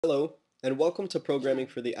Hello, and welcome to Programming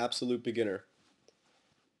for the Absolute Beginner.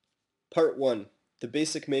 Part 1. The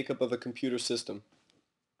basic makeup of a computer system.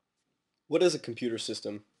 What is a computer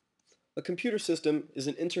system? A computer system is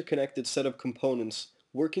an interconnected set of components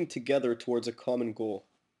working together towards a common goal.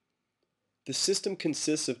 The system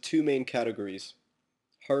consists of two main categories,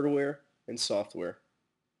 hardware and software.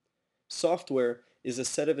 Software is a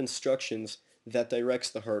set of instructions that directs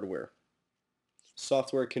the hardware.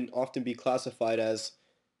 Software can often be classified as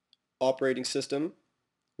operating system,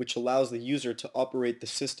 which allows the user to operate the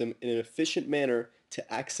system in an efficient manner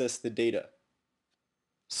to access the data.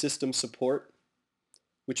 System support,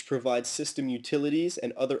 which provides system utilities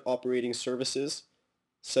and other operating services,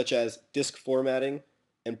 such as disk formatting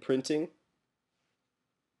and printing.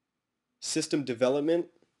 System development,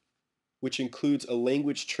 which includes a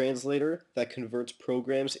language translator that converts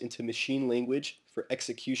programs into machine language for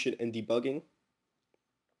execution and debugging.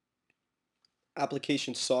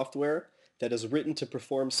 Application software that is written to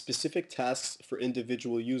perform specific tasks for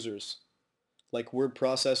individual users, like word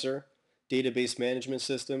processor, database management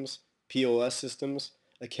systems, POS systems,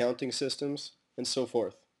 accounting systems, and so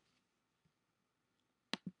forth.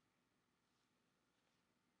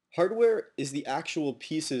 Hardware is the actual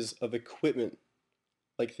pieces of equipment,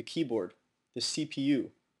 like the keyboard, the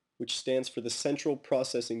CPU, which stands for the Central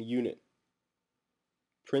Processing Unit,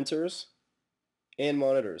 printers, and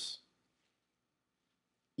monitors,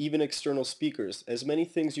 even external speakers, as many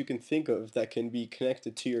things you can think of that can be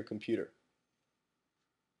connected to your computer.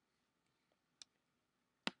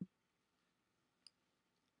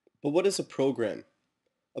 But what is a program?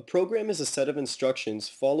 A program is a set of instructions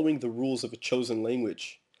following the rules of a chosen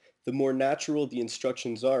language. The more natural the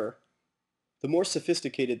instructions are, the more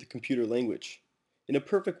sophisticated the computer language. In a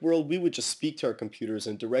perfect world, we would just speak to our computers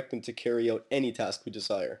and direct them to carry out any task we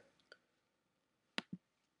desire.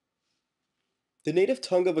 The native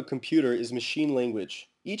tongue of a computer is machine language.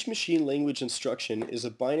 Each machine language instruction is a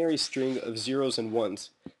binary string of zeros and ones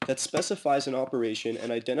that specifies an operation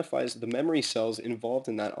and identifies the memory cells involved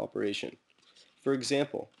in that operation. For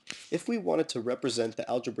example, if we wanted to represent the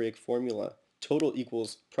algebraic formula total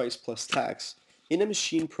equals price plus tax, in a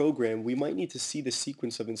machine program we might need to see the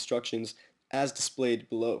sequence of instructions as displayed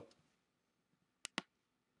below.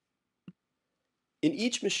 In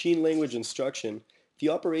each machine language instruction, the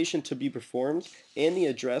operation to be performed and the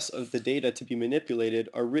address of the data to be manipulated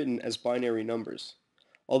are written as binary numbers.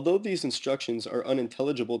 Although these instructions are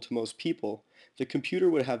unintelligible to most people, the computer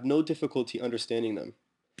would have no difficulty understanding them.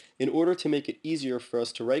 In order to make it easier for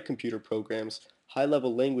us to write computer programs,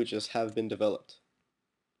 high-level languages have been developed.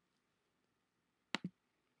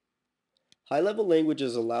 High-level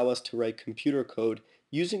languages allow us to write computer code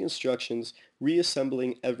using instructions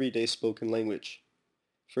reassembling everyday spoken language.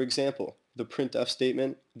 For example, the printf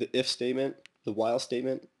statement, the if statement, the while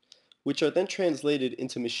statement, which are then translated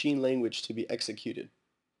into machine language to be executed.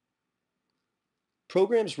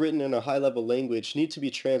 Programs written in a high-level language need to be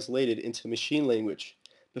translated into machine language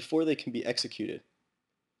before they can be executed.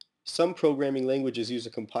 Some programming languages use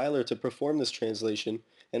a compiler to perform this translation,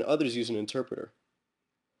 and others use an interpreter.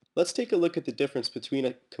 Let's take a look at the difference between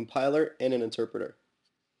a compiler and an interpreter.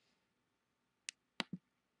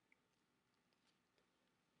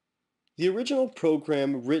 The original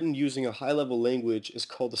program written using a high-level language is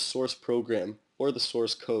called the source program, or the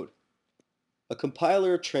source code. A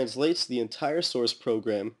compiler translates the entire source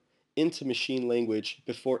program into machine language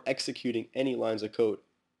before executing any lines of code.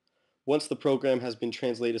 Once the program has been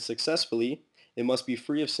translated successfully, it must be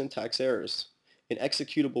free of syntax errors. An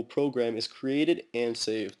executable program is created and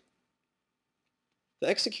saved. The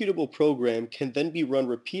executable program can then be run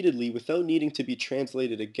repeatedly without needing to be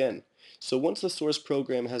translated again. So once the source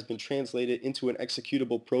program has been translated into an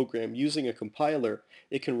executable program using a compiler,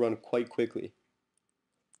 it can run quite quickly.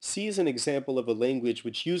 C is an example of a language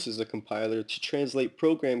which uses a compiler to translate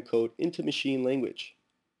program code into machine language.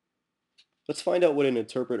 Let's find out what an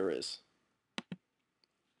interpreter is.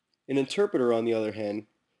 An interpreter, on the other hand,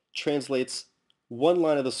 translates one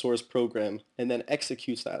line of the source program and then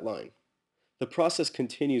executes that line. The process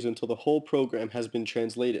continues until the whole program has been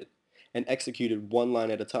translated and executed one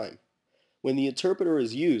line at a time. When the interpreter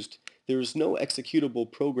is used, there is no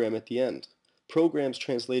executable program at the end. Programs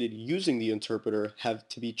translated using the interpreter have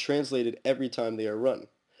to be translated every time they are run.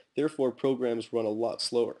 Therefore, programs run a lot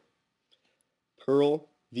slower. Perl,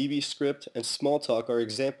 VBScript, and Smalltalk are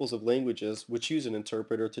examples of languages which use an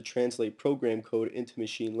interpreter to translate program code into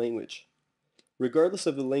machine language. Regardless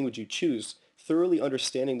of the language you choose, thoroughly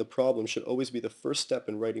understanding the problem should always be the first step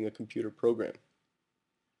in writing a computer program.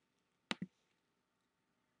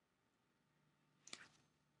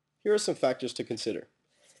 Here are some factors to consider.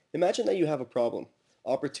 Imagine that you have a problem.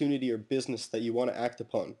 opportunity, or business that you want to act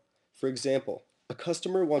upon. For example, a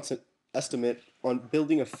customer wants an estimate on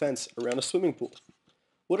building a fence around a swimming pool.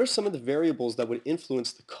 What are some of the variables that would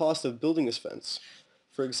influence the cost of building this fence?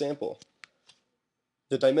 For example,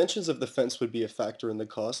 the dimensions of the fence would be a factor in the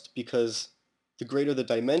cost because the greater the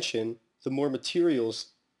dimension, the more materials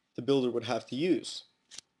the builder would have to use.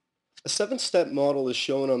 A 7-step model is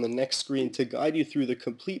shown on the next screen to guide you through the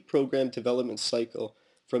complete program development cycle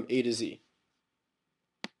from A to Z.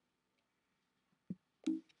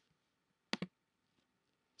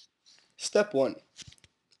 Step 1.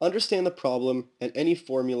 Understand the problem and any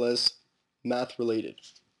formulas math related.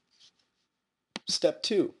 Step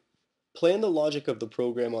 2. Plan the logic of the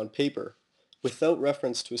program on paper without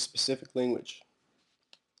reference to a specific language.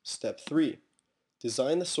 Step 3.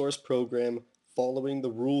 Design the source program following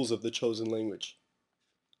the rules of the chosen language.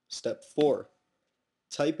 Step 4.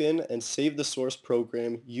 Type in and save the source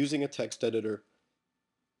program using a text editor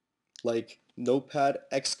like Notepad,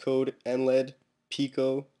 Xcode, NLED,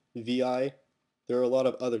 Pico, VI. There are a lot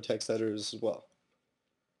of other text editors as well.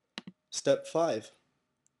 Step 5.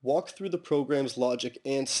 Walk through the program's logic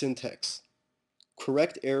and syntax.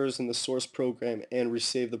 Correct errors in the source program and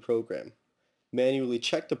resave the program. Manually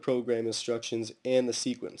check the program instructions and the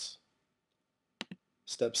sequence.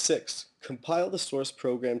 Step 6. Compile the source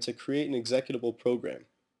program to create an executable program.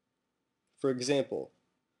 For example,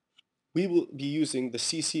 we will be using the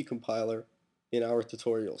CC compiler in our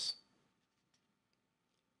tutorials.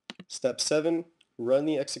 Step 7. Run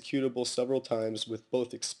the executable several times with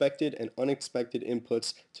both expected and unexpected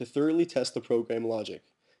inputs to thoroughly test the program logic.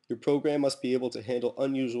 Your program must be able to handle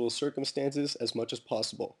unusual circumstances as much as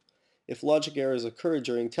possible. If logic errors occur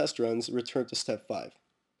during test runs, return to step 5.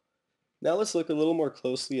 Now let's look a little more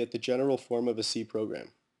closely at the general form of a C program.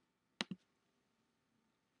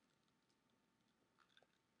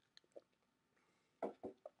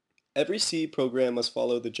 Every C program must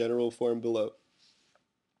follow the general form below.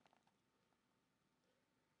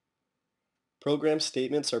 Program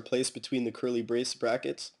statements are placed between the curly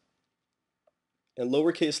brackets, and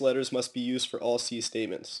lowercase letters must be used for all C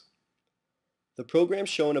statements. The program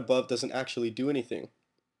shown above doesn't actually do anything.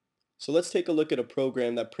 So let's take a look at a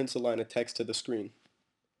program that prints a line of text to the screen.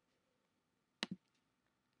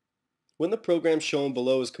 When the program shown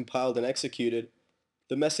below is compiled and executed,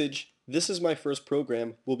 the message, "This is my first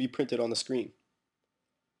program," will be printed on the screen.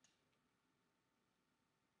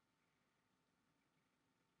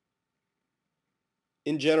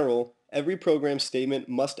 In general, every program statement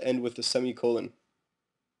must end with a semicolon.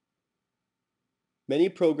 Many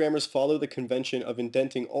programmers follow the convention of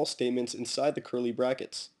indenting all statements inside the curly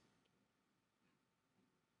brackets.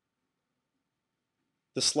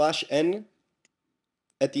 The /n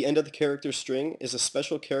at the end of the character string is a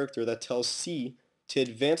special character that tells C to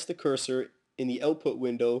advance the cursor in the output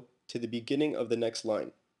window to the beginning of the next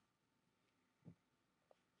line.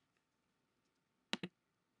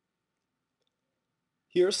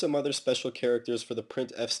 Here are some other special characters for the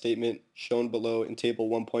printf statement shown below in table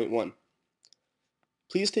 1.1.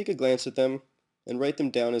 Please take a glance at them and write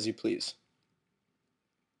them down as you please.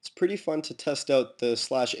 It's pretty fun to test out the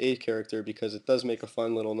 /a character because it does make a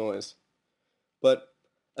fun little noise. But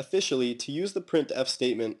officially, to use the printf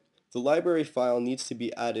statement, the library file needs to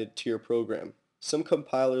be added to your program. Some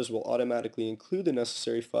compilers will automatically include the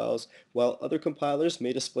necessary files, while other compilers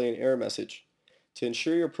may display an error message. To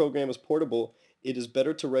ensure your program is portable, it is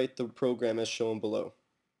better to write the program as shown below.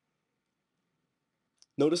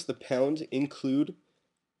 Notice the #include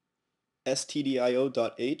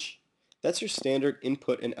stdio.h. That's your standard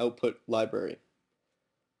input and output library.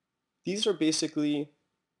 These are basically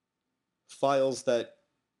files that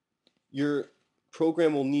your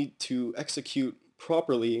program will need to execute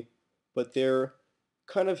properly, but they're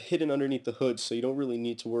kind of hidden underneath the hood, so you don't really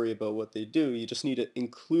need to worry about what they do. You just need to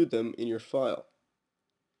include them in your file.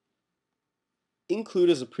 Include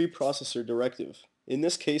is a preprocessor directive. In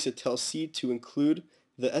this case, it tells C to include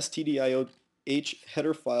the stdio.h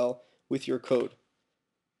header file with your code.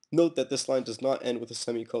 Note that this line does not end with a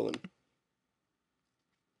semicolon.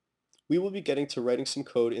 We will be getting to writing some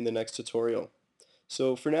code in the next tutorial.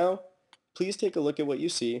 So for now, please take a look at what you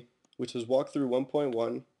see, which is walkthrough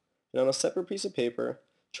 1.1, and on a separate piece of paper,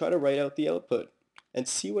 try to write out the output and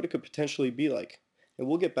see what it could potentially be like. And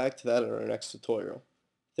we'll get back to that in our next tutorial.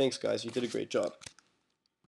 Thanks guys, you did a great job.